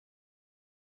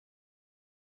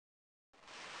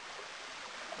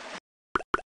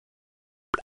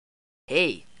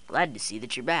Hey, glad to see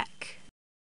that you're back.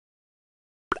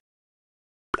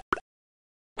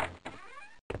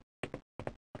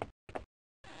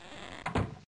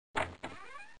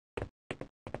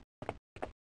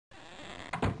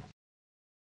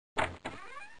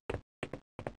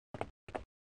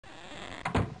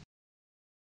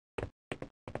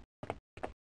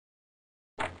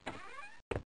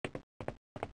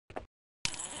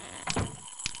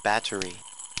 Battery.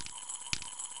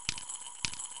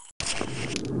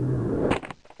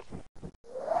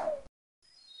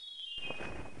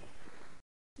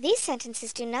 These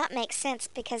sentences do not make sense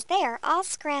because they are all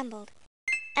scrambled.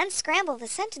 Unscramble the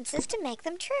sentences to make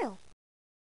them true.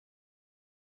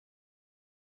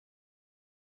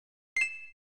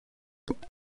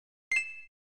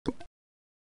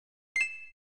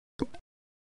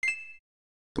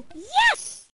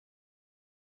 Yes!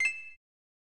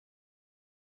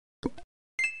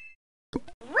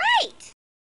 Right!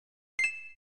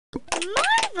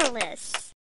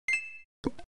 Marvelous!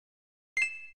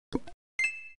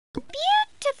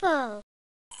 Beautiful!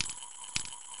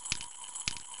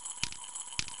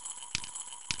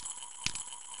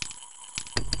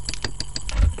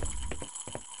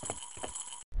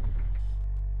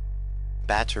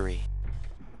 Battery.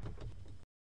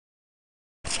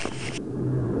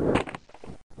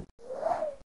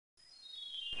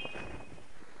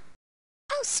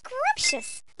 Oh,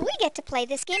 scrumptious! We get to play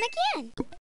this game again.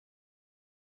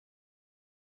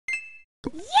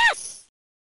 Yes!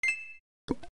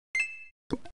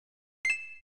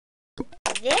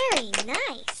 Very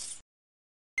nice.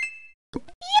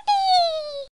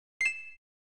 Yippee!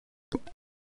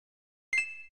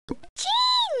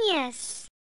 Genius!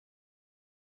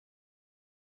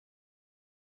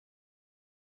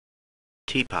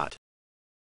 Teapot.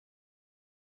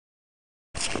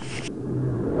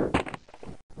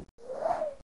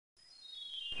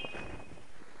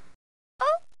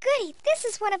 Oh, goody! This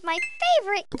is one of my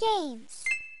favorite games.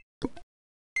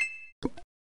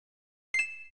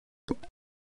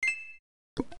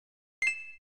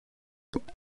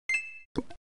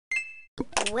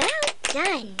 Well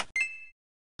done.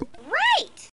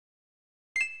 Right!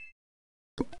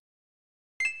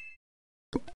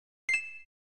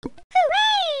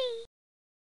 Hooray!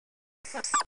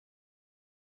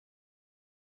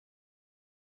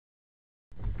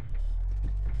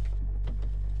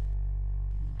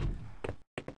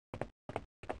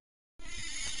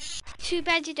 Too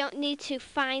bad you don't need to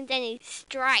find any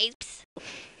stripes.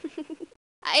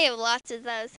 I have lots of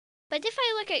those. But if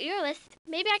I look at your list,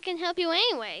 maybe I can help you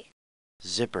anyway.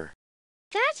 Zipper.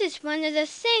 That is one of the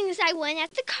things I won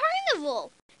at the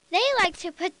carnival. They like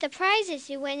to put the prizes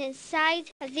you win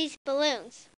inside of these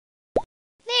balloons.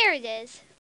 There it is.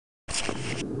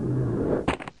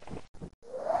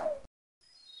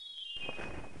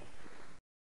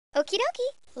 Okie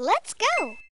dokie, let's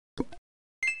go.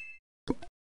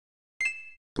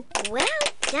 Well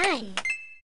done.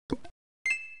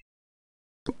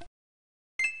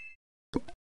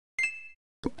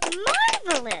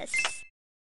 Marvelous.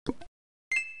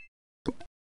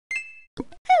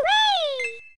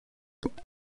 Hooray!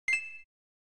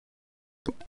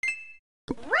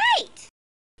 Right!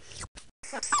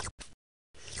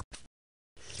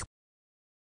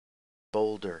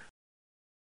 Boulder.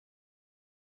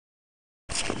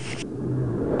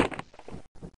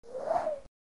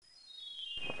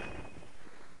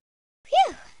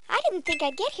 Phew, I didn't think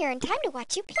I'd get here in time to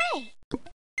watch you play.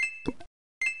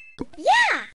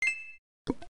 Yeah!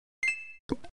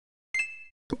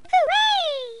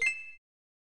 Hooray!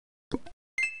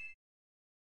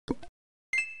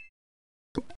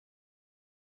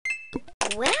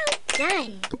 Well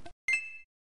done.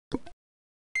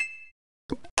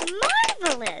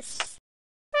 Marvelous.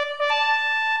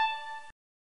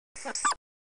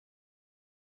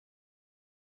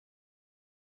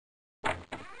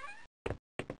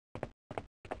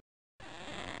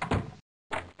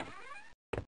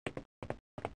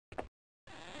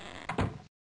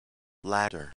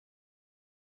 Ladder.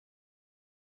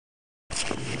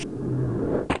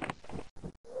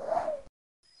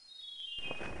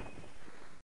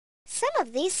 Some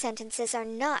of these sentences are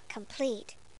not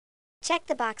complete. Check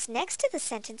the box next to the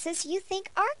sentences you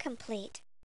think are complete.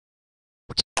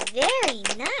 Very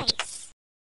nice.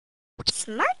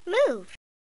 Smart move.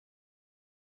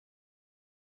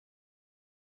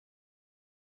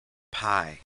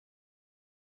 Pie.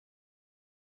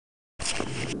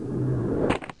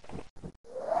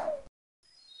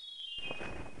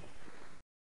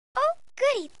 Oh,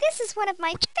 goody, this is one of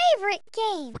my favorite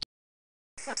games.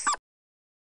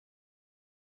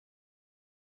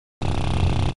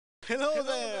 Hello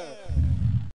there!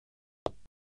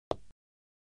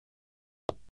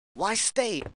 Why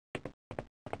stay?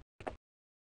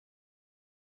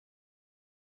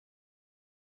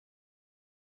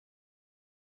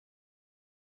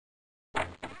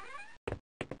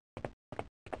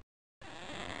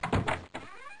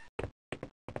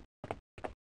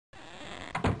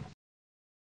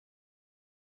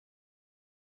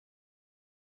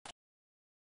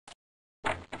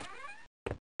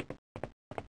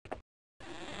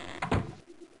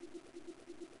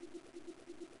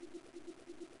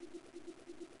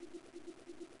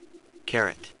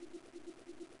 Carrot.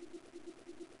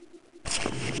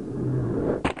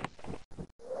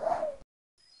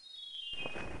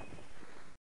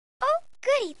 Oh,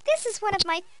 goody, this is one of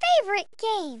my favorite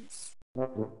games.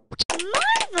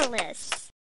 Marvelous!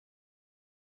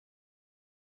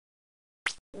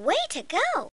 Way to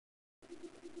go!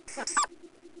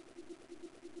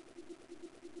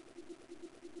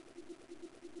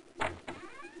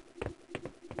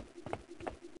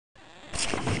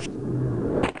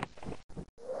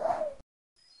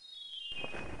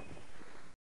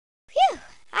 Phew,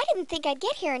 I didn't think I'd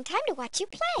get here in time to watch you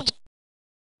play.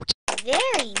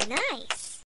 Very nice.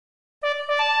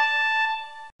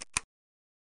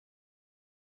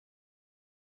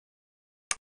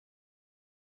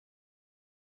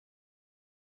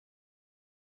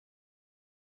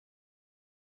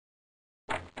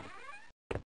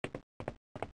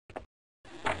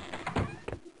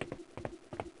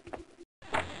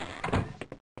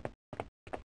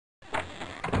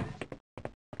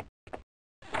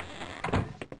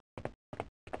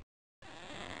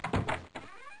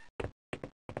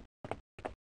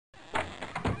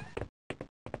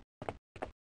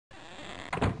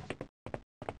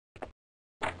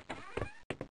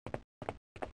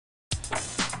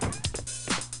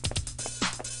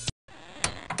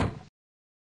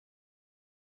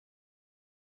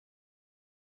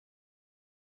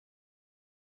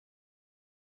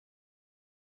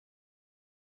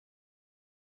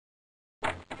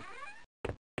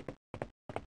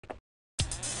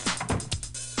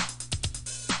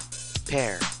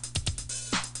 Pear.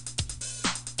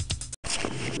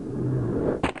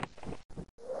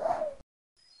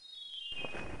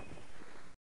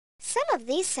 Some of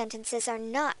these sentences are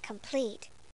not complete.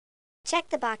 Check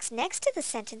the box next to the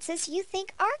sentences you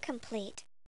think are complete.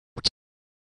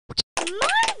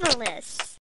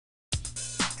 Marvelous!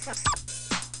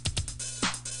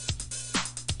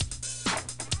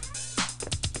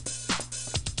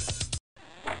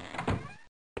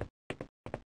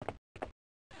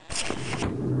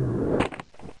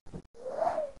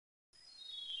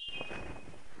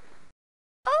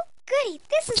 Oh, goody,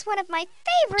 this is one of my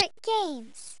favorite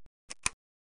games.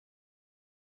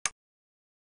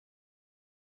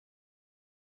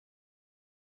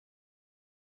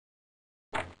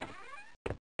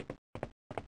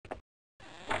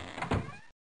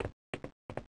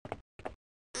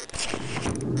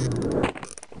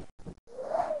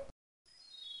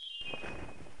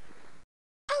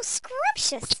 Oh,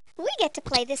 scrumptious! We get to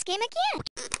play this game again.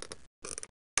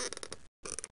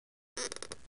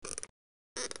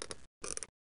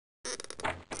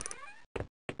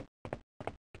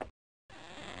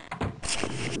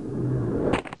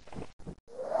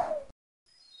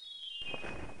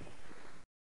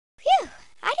 Phew,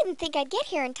 I didn't think I'd get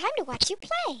here in time to watch you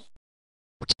play.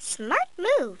 Smart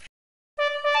move.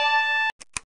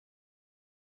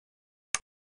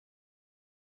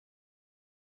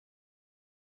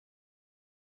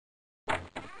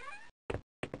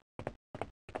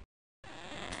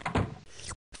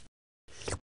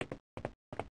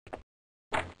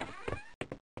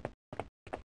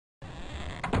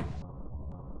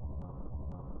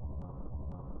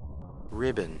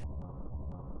 Ribbon.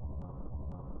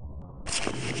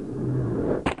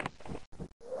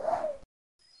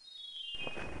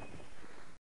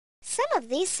 Some of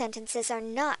these sentences are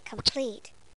not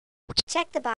complete.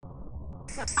 Check the box.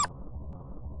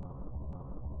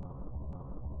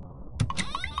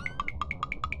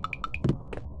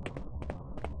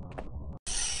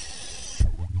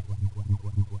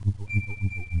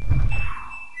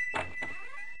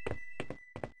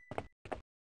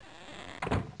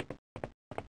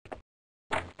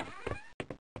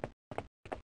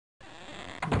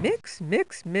 Mix,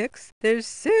 mix, mix. There's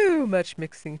so much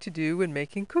mixing to do when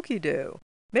making cookie dough.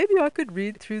 Maybe I could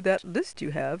read through that list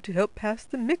you have to help pass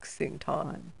the mixing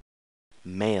time.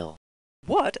 Male.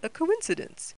 What a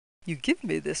coincidence! You give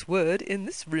me this word in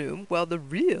this room while the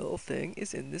real thing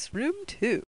is in this room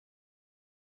too.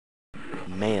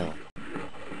 Male.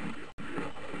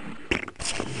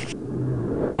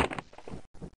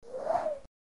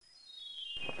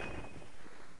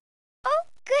 Oh,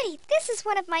 goody, this is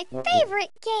one of my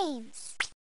favorite games.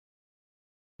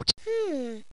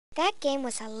 That game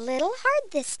was a little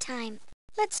hard this time.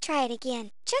 Let's try it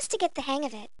again, just to get the hang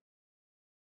of it.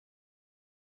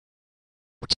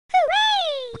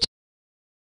 Hooray!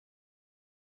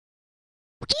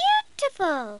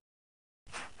 Beautiful!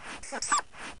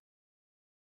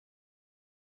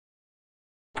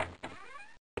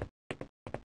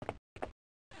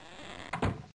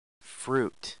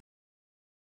 Fruit.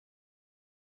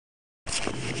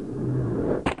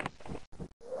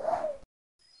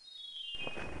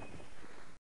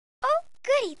 Oh,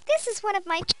 goody! This is one of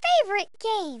my favorite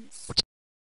games.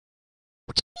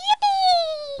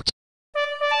 Yippee!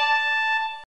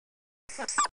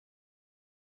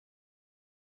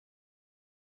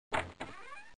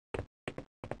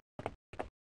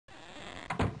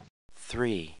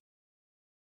 3.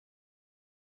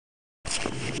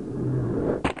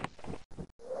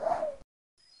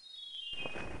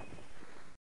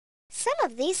 Some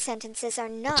of these sentences are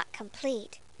not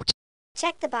complete.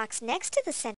 Check the box next to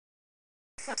the sentence.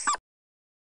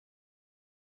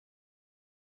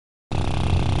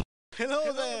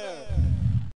 Hello there!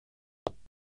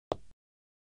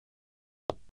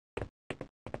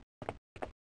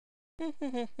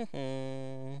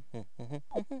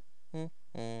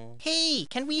 Hey,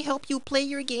 can we help you play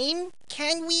your game?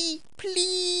 Can we?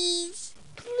 Please?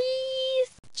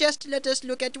 Please? Just let us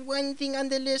look at one thing on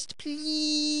the list,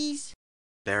 please.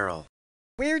 Barrel.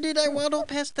 Where did I waddle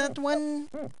past that one?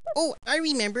 Oh, I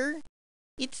remember.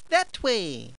 It's that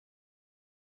way.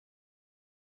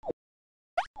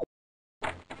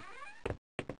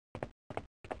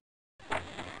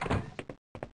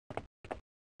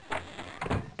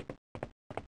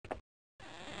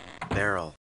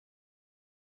 Barrel.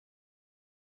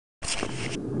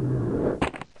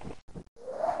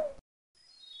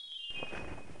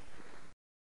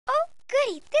 Oh,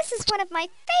 goody! This is one of my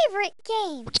favorite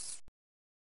games.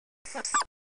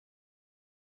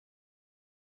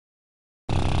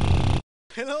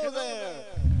 Hello there!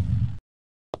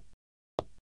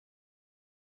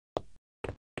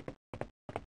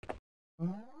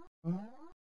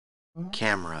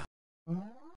 Camera.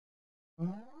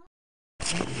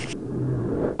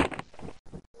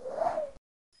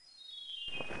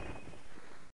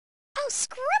 Oh,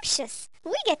 scrumptious!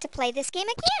 We get to play this game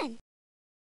again.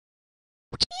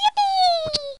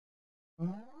 Yippee!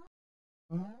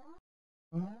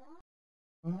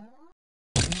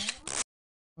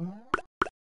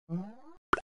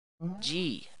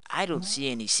 Gee, I don't see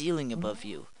any ceiling above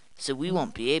you, so we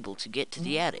won't be able to get to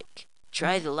the attic.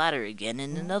 Try the ladder again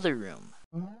in another room.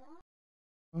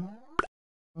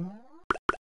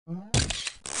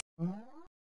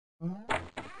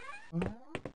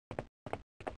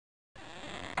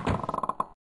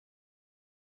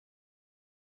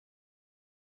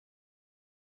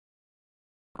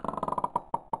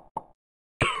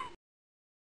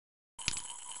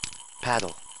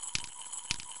 Paddle.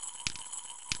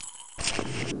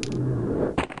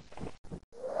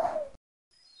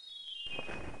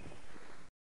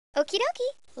 Okie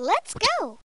dokie, let's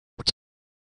go.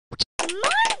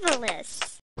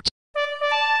 Marvelous!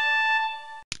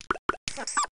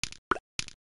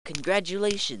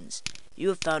 Congratulations! You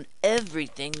have found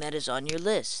everything that is on your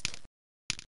list.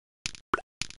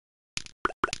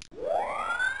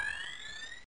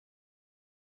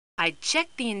 I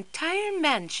checked the entire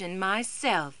mansion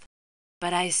myself,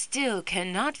 but I still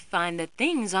cannot find the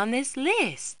things on this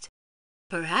list.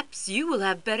 Perhaps you will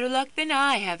have better luck than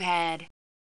I have had.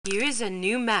 Here is a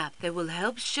new map that will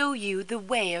help show you the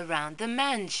way around the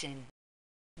mansion.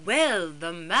 Well,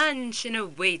 the mansion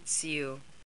awaits you.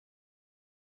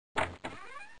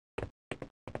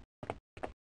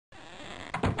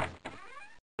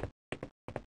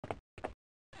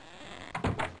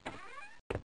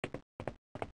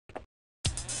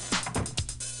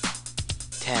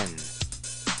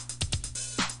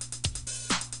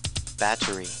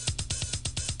 Battery.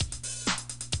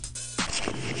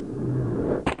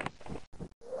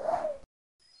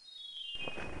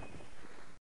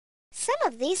 Some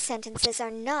of these sentences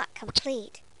are not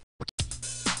complete.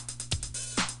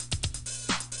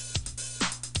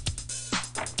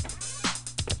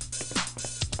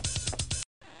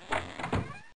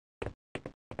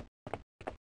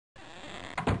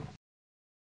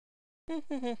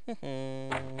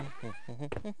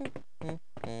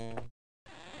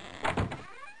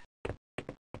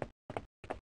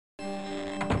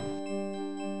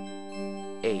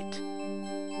 Eight.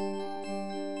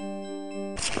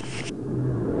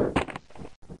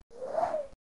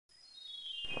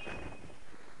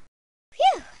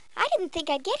 Phew! I didn't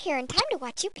think I'd get here in time to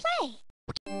watch you play.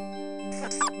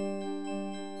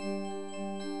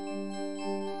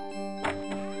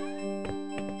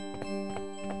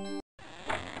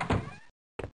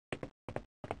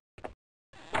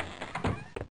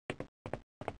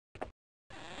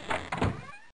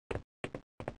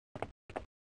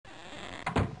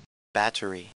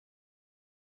 battery,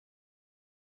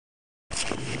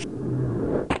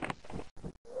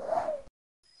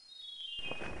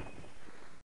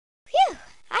 Phew!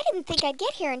 I didn't think I'd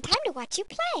get here in time to watch you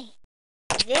play.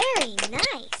 Very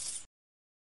nice.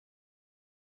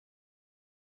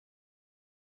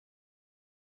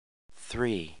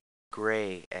 3.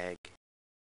 Gray egg,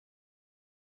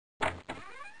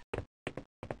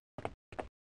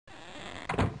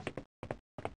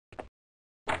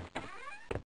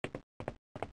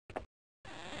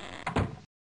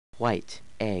 white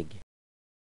egg,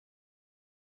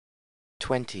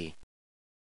 20.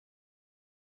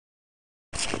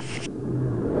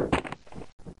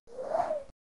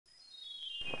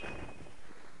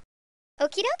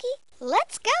 Okie dokie,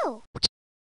 let's go.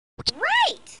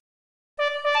 Right!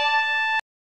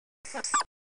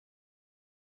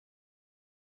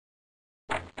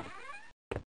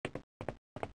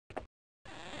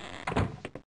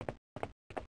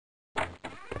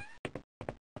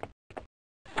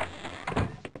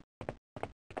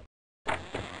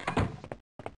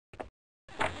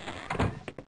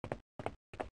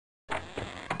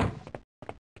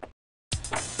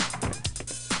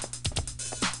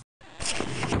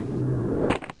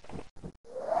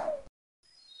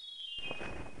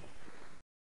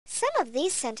 Some of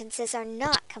these sentences are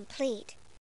not complete.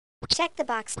 Check the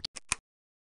box.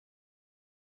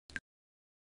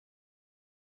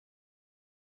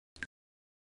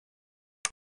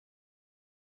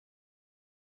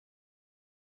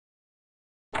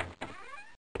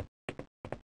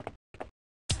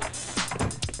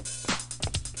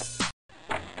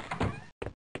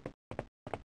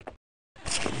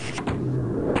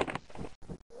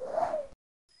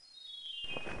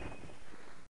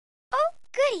 Oh,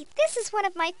 goody, this is one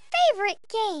of my favorite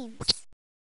games.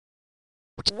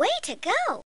 Way to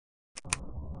go!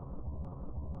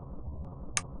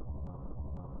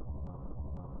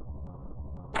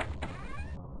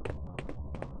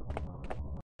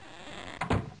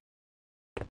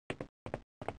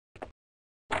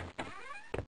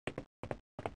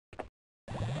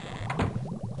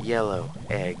 Yellow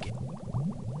egg,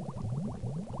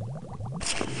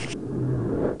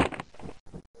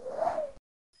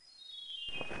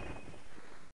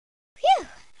 Phew!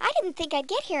 I didn't think I'd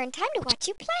get here in time to watch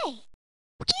you play.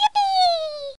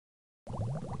 Yippee!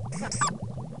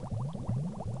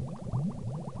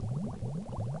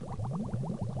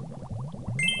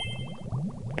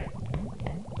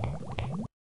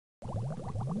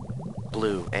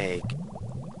 blue egg,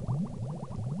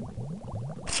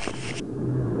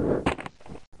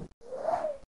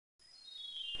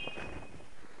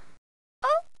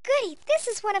 Oh, goody, this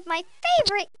is one of my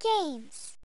favorite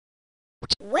games.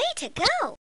 Way to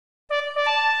go!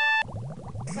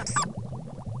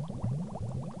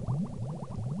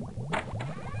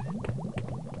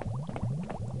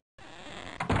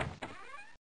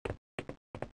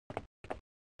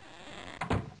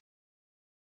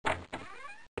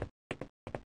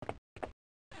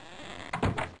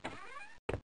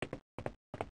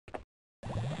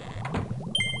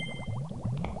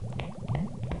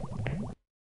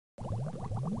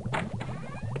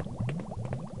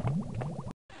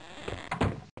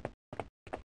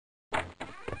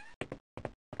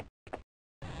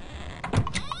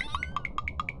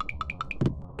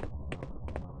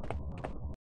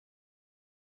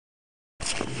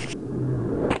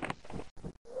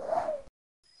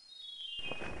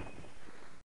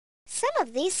 Some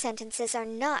of these sentences are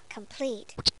not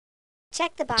complete.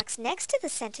 Check the box next to the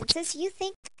sentences you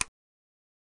think.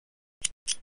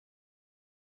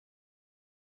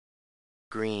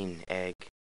 green egg,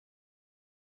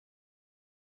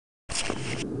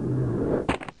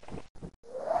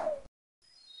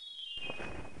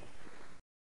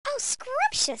 Oh,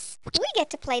 scrumptious! We get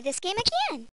to play this game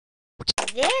again.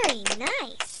 Very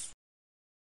nice.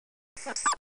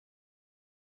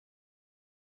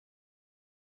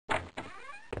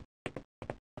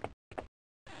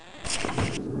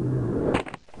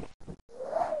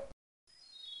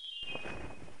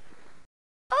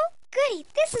 Oh, goody,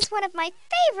 this is one of my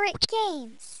favorite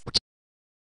games.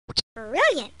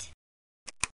 Brilliant.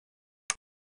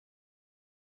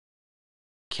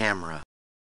 camera,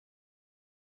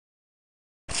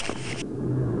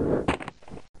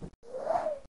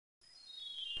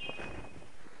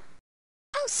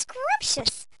 Oh,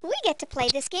 scrumptious! We get to play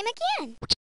this game again.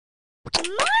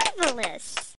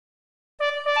 Marvelous!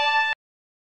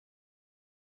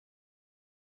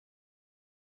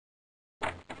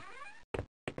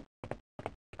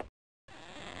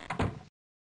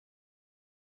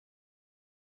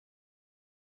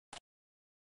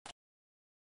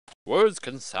 Words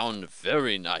can sound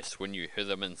very nice when you hear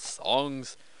them in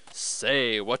songs,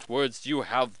 Say, what words do you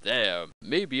have there?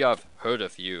 Maybe I've heard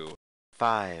of you.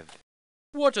 5,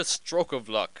 What a stroke of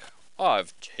luck.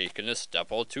 I've taken a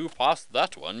step or two past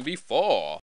that one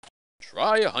before.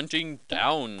 Try hunting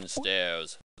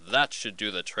downstairs. That should do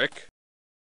the trick.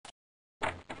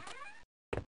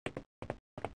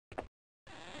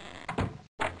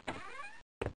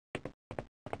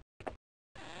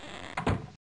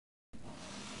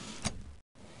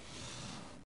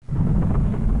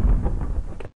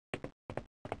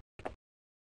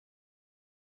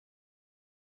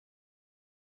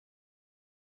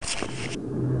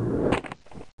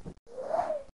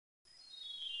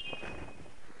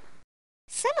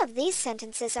 Some of these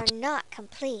sentences are not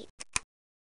complete.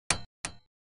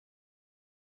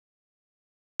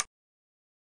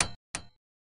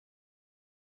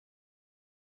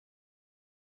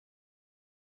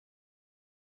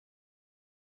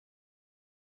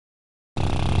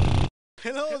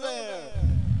 Hello there.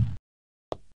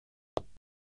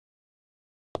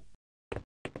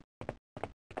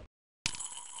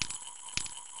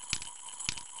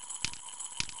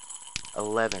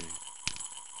 11,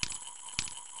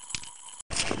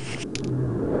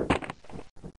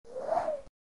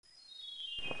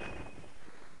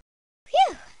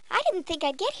 Phew! I didn't think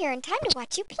I'd get here in time to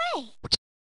watch you play.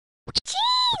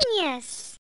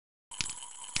 Genius!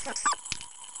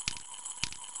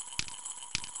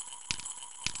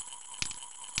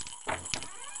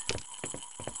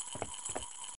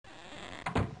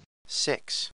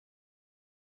 6,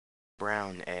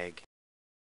 brown egg.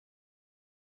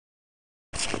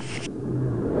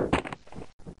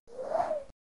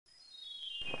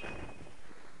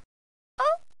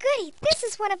 Oh, goody! This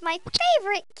is one of my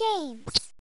favorite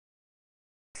games.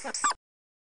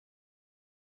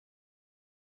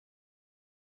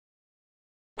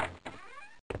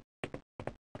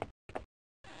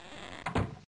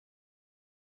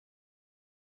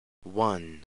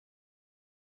 1,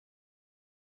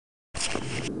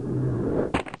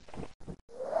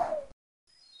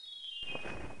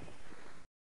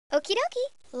 Okie dokie,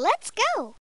 let's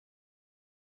go.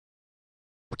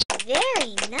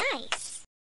 Very nice.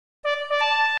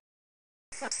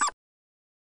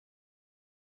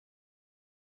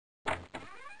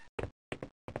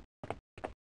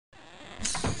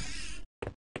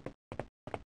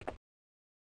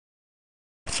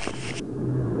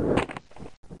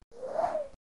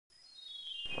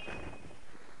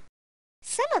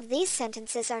 Some of these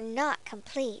sentences are not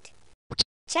complete.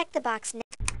 Check the box next.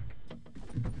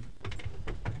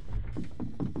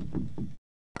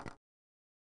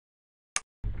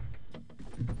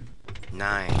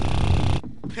 Nine,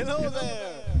 Hello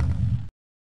there.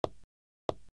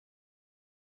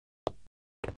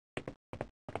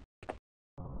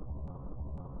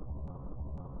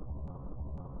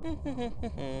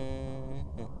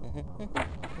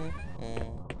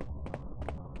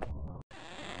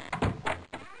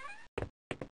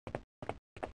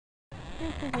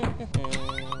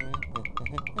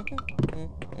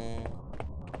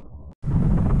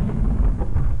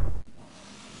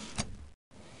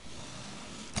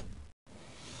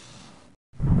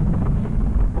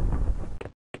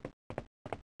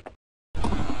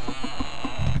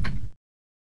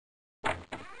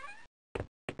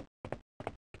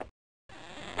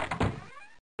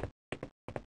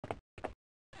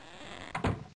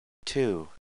 two,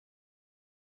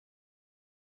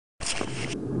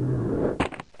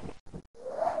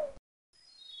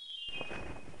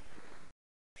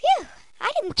 Phew!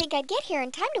 I didn't think I'd get here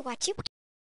in time to watch you.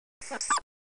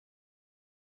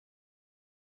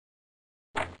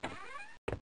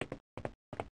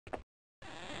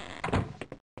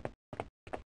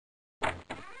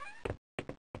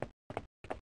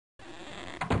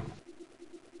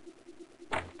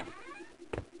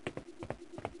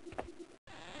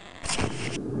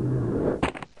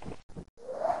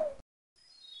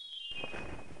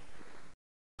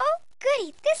 Oh,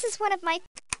 goody! This is one of my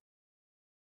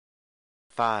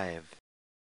 5,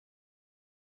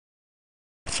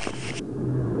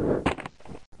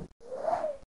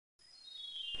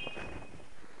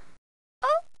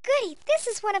 Oh, goody! This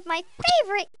is one of my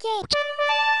favorite games.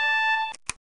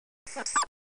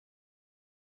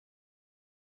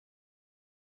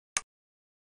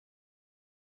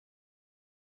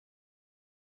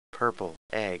 purple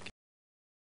egg.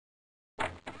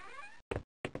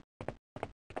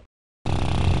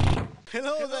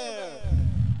 Hello there.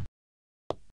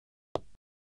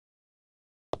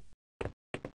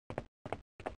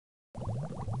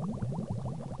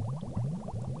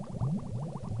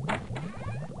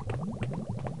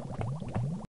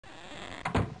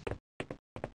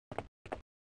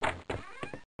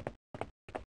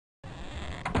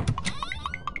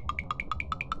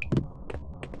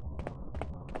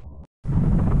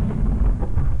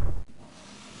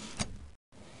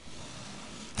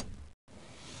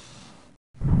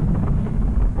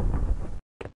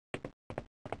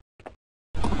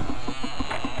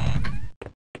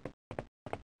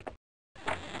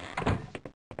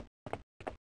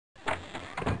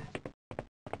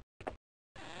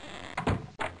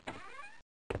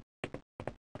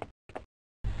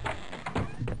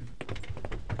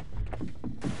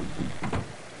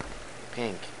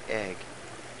 Pink egg.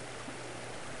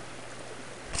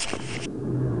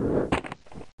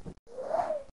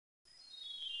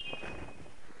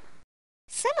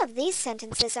 Some of these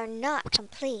sentences are not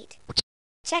complete.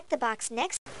 Check the box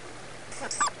next.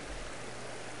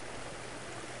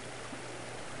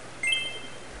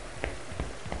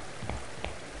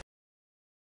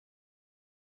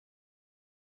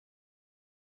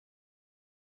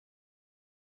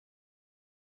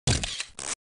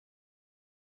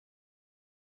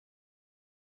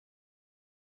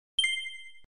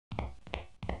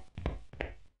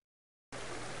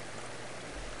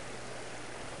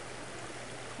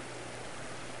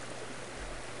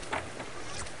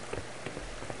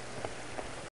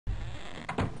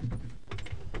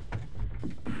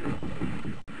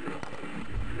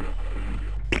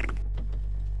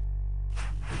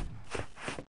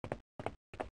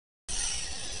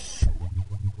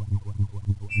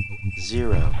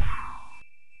 Zero.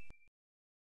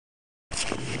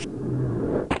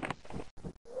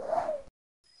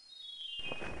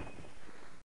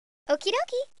 Okie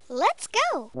dokie, let's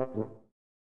go!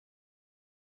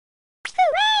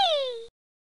 Hooray!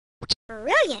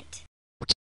 Brilliant!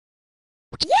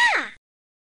 Yeah!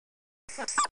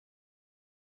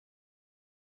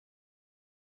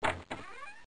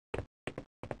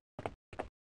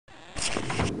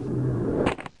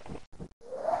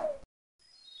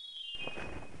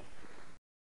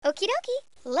 Okie dokie,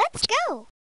 let's go!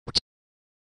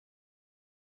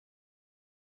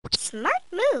 Smart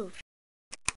move!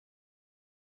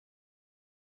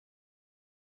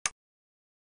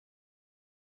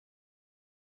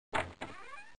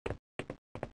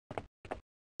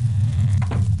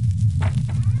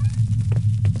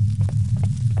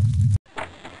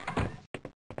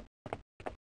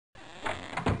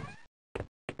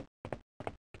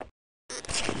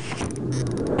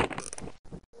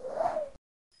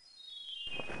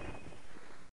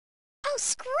 Oh,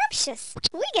 scrumptious!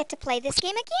 We get to play this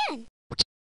game again!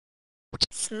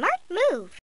 Smart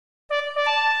move!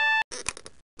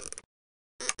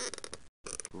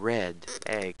 Red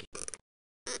egg.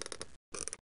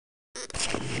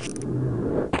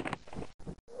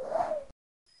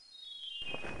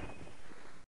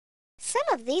 Some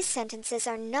of these sentences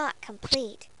are not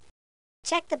complete.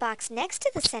 Check the box next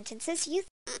to the sentences you...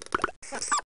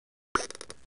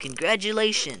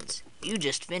 Congratulations! You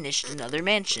just finished another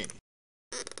mansion.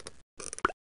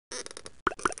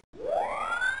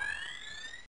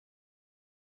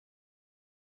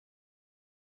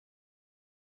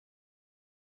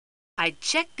 I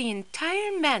checked the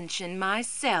entire mansion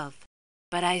myself,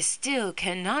 but I still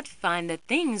cannot find the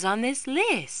things on this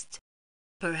list.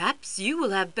 Perhaps you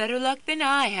will have better luck than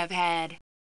I have had.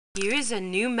 Here is a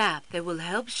new map that will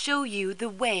help show you the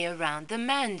way around the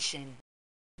mansion.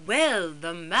 Well,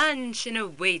 the mansion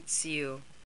awaits you.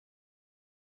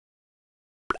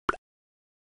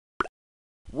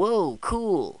 Whoa,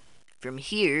 cool! From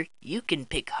here, you can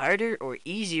pick harder or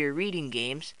easier reading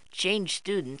games, change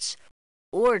students,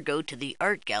 or go to the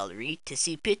art gallery to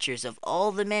see pictures of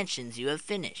all the mansions you have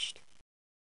finished.